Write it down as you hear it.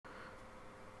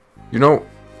You know,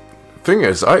 thing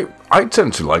is, I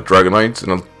tend to like Dragonite,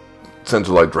 and I tend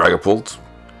to like Dragapult.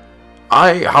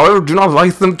 I, however, do not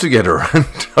like them together.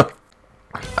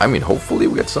 I mean, hopefully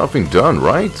we get something done,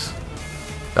 right?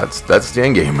 That's the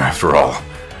end game, after all.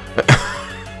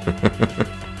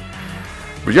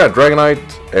 But yeah,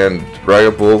 Dragonite and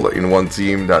Dragapult in one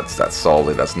team, that's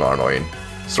solid, that's not annoying.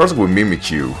 Starts with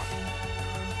Mimikyu.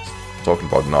 Talking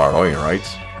about not annoying, right?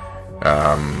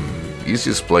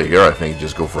 Easiest play here, I think,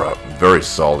 just go for a very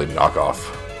solid knockoff.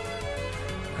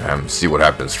 See what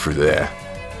happens through there.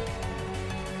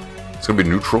 It's gonna be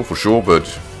neutral for sure,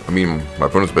 but I mean, my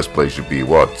opponent's best play should be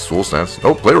what? Soul Stance?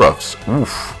 Oh, Play Roughs.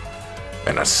 Oof.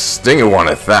 And a stinger one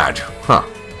at that. Huh.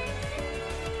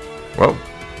 Well,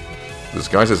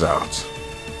 Disguise is out.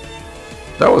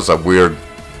 That was a weird...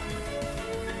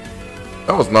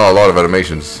 That was not a lot of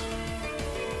animations.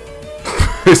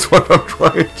 Is what I'm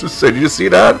trying to say. Did you see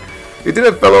that? It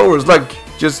didn't fell over. It's like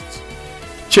just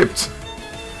chipped.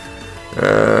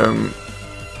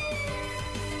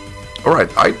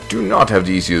 Alright, I do not have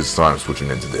the easiest time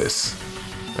switching into this.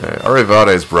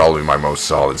 Arivada is probably my most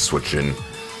solid switch-in.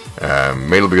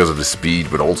 Mainly because of the speed,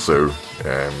 but also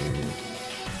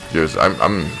just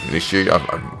he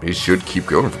should keep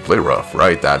going for Play Rough,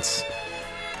 right? That's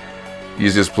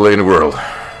easiest play in the world.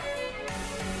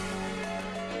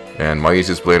 And my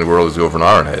easiest play in the world is to go for an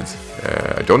Ironhead.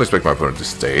 I don't expect my opponent to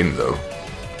stay in though.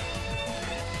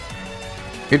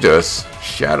 He does.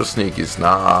 Shadow Sneak is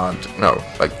not. No,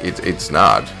 like it's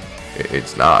not.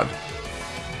 It's not.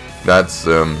 That's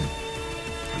a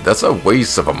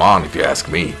waste of a mon, if you ask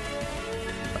me.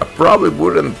 I probably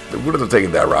wouldn't have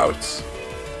taken that route.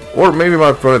 Or maybe my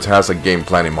opponent has a game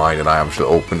plan in mind, and I am should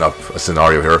open up a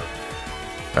scenario here.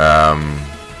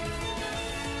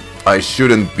 I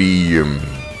shouldn't be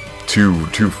too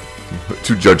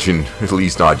judging, at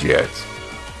least not yet.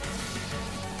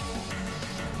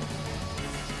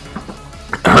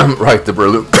 Right, the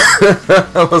Breloom.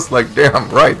 I was like, damn,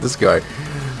 right, this guy.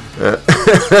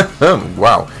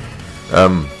 Wow.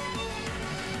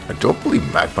 I don't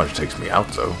believe Mag Punch takes me out,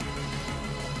 though.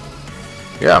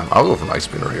 Yeah, I'll go for Ice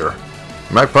Spinner here.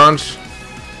 Mag Punch.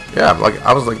 Yeah, like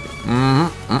I was like,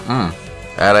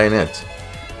 that ain't it.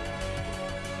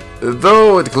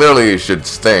 Though it clearly should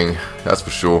sting, that's for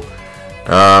sure.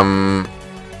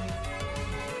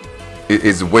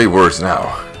 It's way worse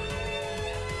now.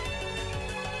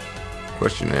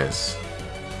 Question is,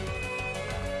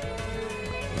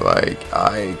 like,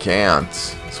 I can't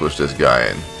switch this guy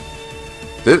in.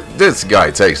 This guy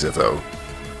takes it though.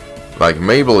 Like,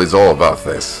 Mabel is all about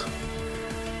this,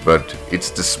 but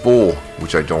it's the Spore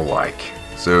which I don't like.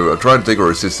 So I try to take a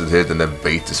resisted hit and then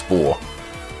bait the Spore.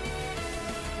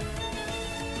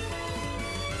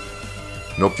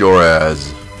 Nope your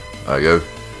ass. There you go.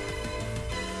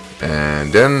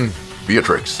 And then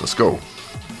Beatrix. Let's go.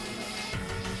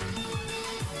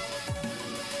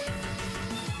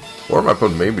 Or my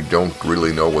opponent maybe don't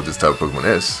really know what this type of Pokemon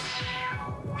is.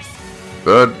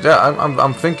 But yeah,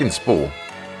 I'm thinking Spore.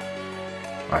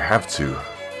 I have to.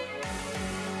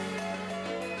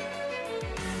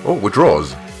 Oh,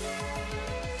 withdraws.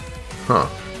 Huh.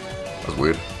 That's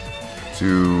weird.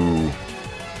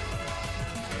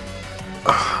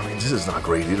 I mean, this is not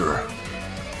great either.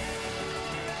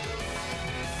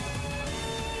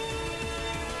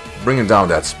 Bringing down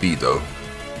that speed though.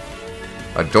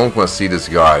 I don't want to see this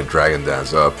guy Dragon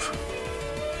Dance up.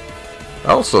 I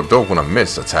also don't want to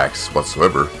miss attacks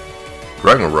whatsoever.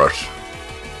 Dragon Rush.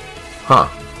 Huh.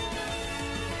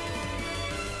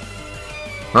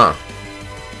 Huh.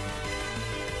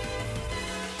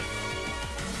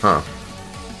 Huh.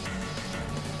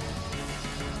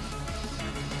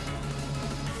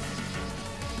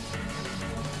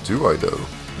 Do I though?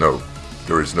 No.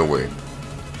 There is no way.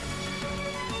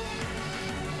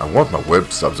 I want my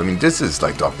web subs. I mean, this is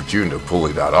like the opportunity of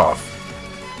pulling that off.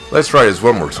 Let's try this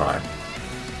one more time.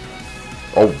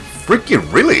 Oh,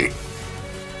 freaking really?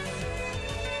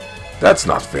 That's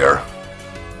not fair.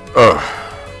 Ugh.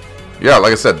 Yeah,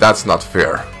 like I said, that's not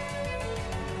fair.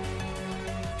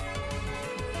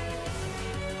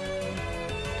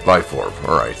 Life Orb,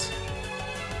 alright.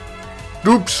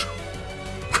 Oops.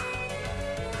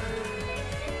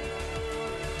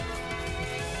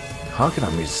 How can I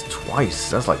miss twice?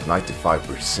 That's like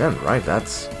 95%, right?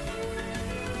 That's...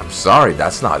 I'm sorry,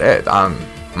 that's not it.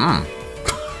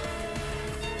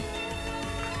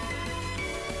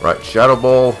 Right, Shadow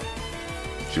Ball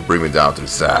should bring me down to the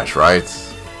Sash, right?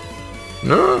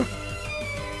 No.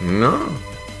 No.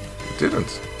 It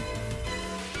didn't.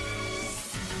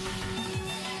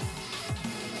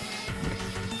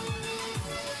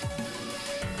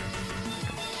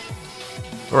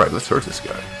 Alright, let's hurt this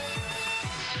guy.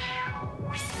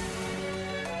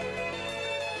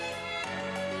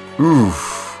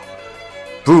 Oof.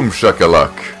 Boom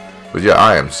shakalak. But yeah,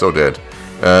 I am so dead.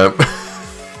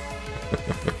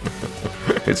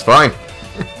 It's fine.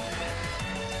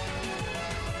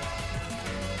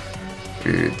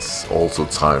 It's also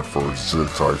time for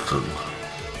CETAITAN.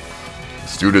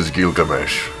 Let's do this,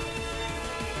 Gilgamesh.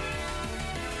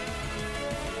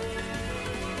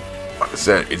 Like I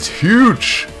said, it's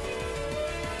huge.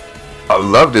 I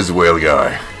love this whale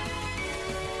guy.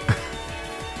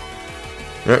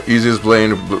 Yeah, easiest play in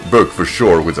the book for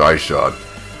sure with Eye Shot.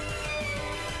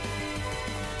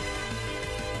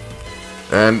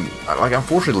 And like,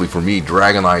 unfortunately for me,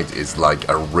 Dragonite is like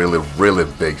a really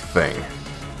big thing.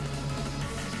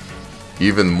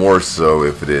 Even more so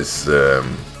if it is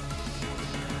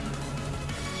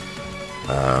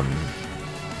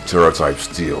Terra type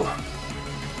Steel.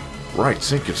 Right,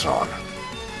 Cetitan.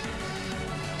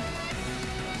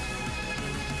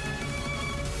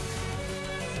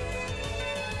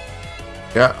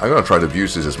 Yeah, I'm gonna try to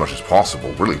abuse this as much as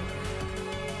possible, really.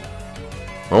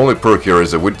 My only perk here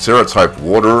is that with Terra type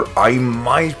Water, I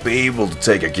might be able to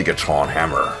take a Gigatron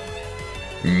Hammer.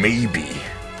 Maybe.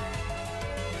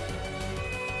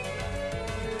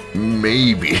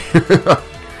 Maybe.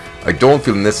 I don't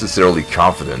feel necessarily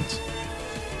confident.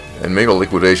 And Mega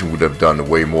Liquidation would have done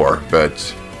way more,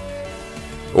 but...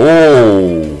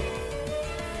 Oh!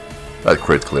 That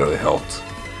crit clearly helped.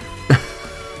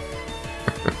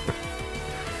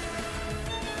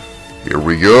 Here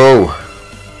we go!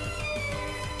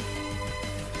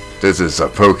 This is a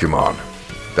Pokemon,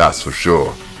 that's for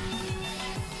sure.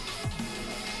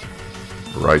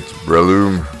 Right,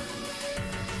 Breloom.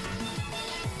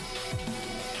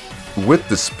 With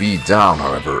the speed down,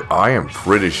 however, I am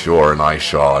pretty sure an Eye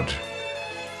Shot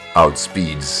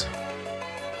outspeeds.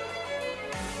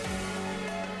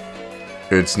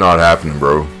 It's not happening,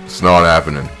 bro. It's not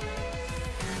happening.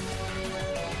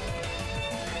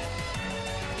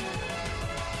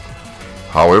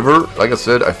 However, like I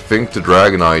said, I think the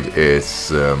Dragonite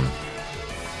is,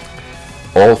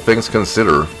 all things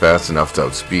considered, fast enough to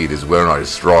outspeed, is whether or not it's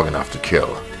strong enough to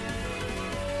kill.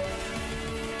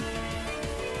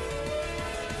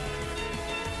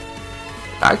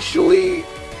 Actually,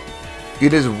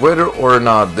 it is whether or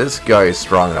not this guy is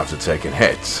strong enough to take a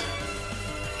hit.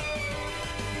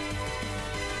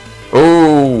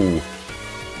 Oh!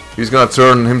 He's gonna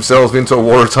turn himself into a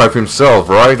water type himself,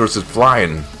 right? Or is it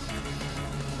flying?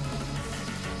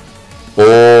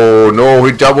 Oh no,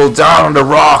 he doubled down on the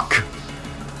rock!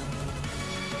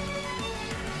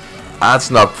 That's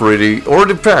not pretty. Or it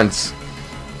depends.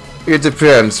 It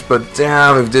depends, but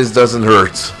damn if this doesn't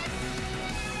hurt.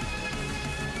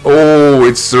 Oh,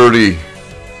 it's 30.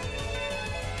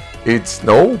 It's...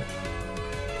 no?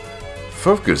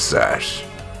 Focus Sash.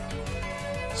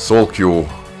 Soul Cure.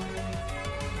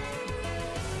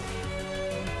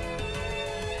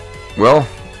 Well,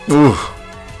 ugh.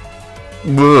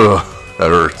 Ugh. That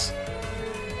hurts.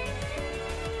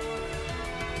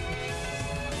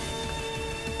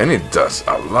 And it does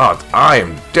a lot. I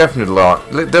am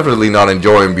definitely not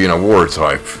enjoying being a water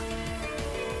type.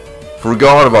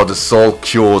 Forgot about the Soul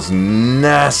Cure's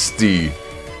nasty,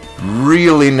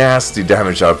 really nasty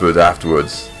damage output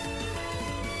afterwards.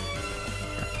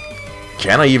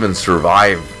 Can I even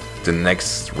survive the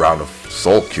next round of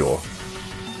Soul Cure?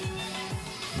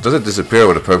 Does it disappear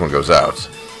when the Pokemon goes out?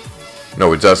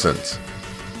 No, it doesn't.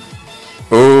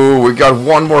 Oh, we got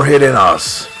one more hit in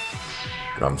us.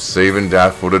 And I'm saving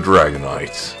that for the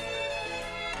Dragonite.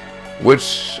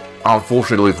 Which,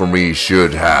 unfortunately for me,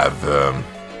 should have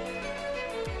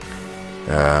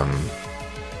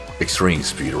extreme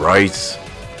speed, right?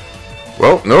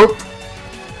 Well, nope.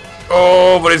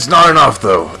 Oh, but it's not enough,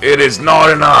 though. It is not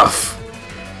enough.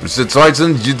 Mr.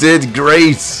 Titan, you did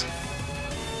great.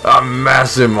 A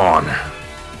Massimon.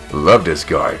 Love this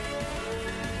guy.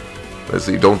 Let's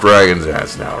see, don't Dragon's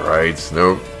ass now, right?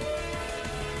 Nope.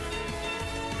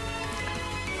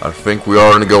 I think we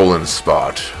are in the golden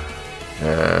spot.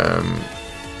 I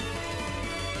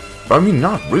mean,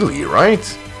 not really, right?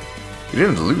 He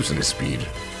didn't lose any speed.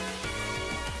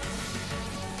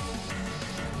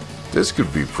 This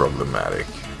could be problematic.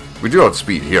 We do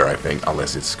outspeed here, I think,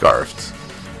 unless it's scarfed.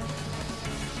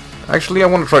 Actually, I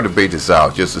want to try to bait this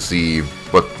out, just to see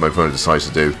what my opponent decides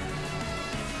to do.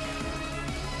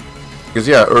 Because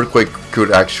yeah, Earthquake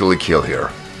could actually kill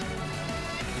here.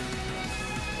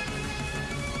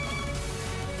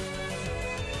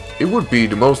 It would be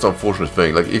the most unfortunate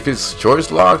thing, like if it's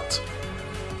choice locked.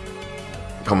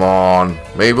 Come on,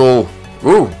 Mabel.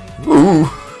 Ooh, ooh.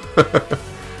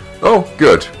 Oh,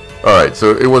 good. Alright,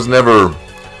 so it was never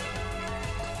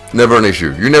an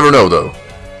issue. You never know though.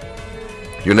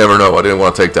 You never know, I didn't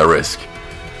want to take that risk.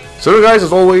 So guys,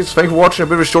 as always, thanks for watching a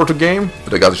bit of a shorter game,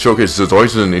 but I got to showcase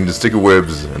CETAITAN in the sticker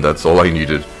webs, and that's all I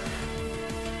needed.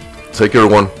 Take care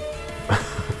everyone.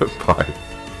 Bye.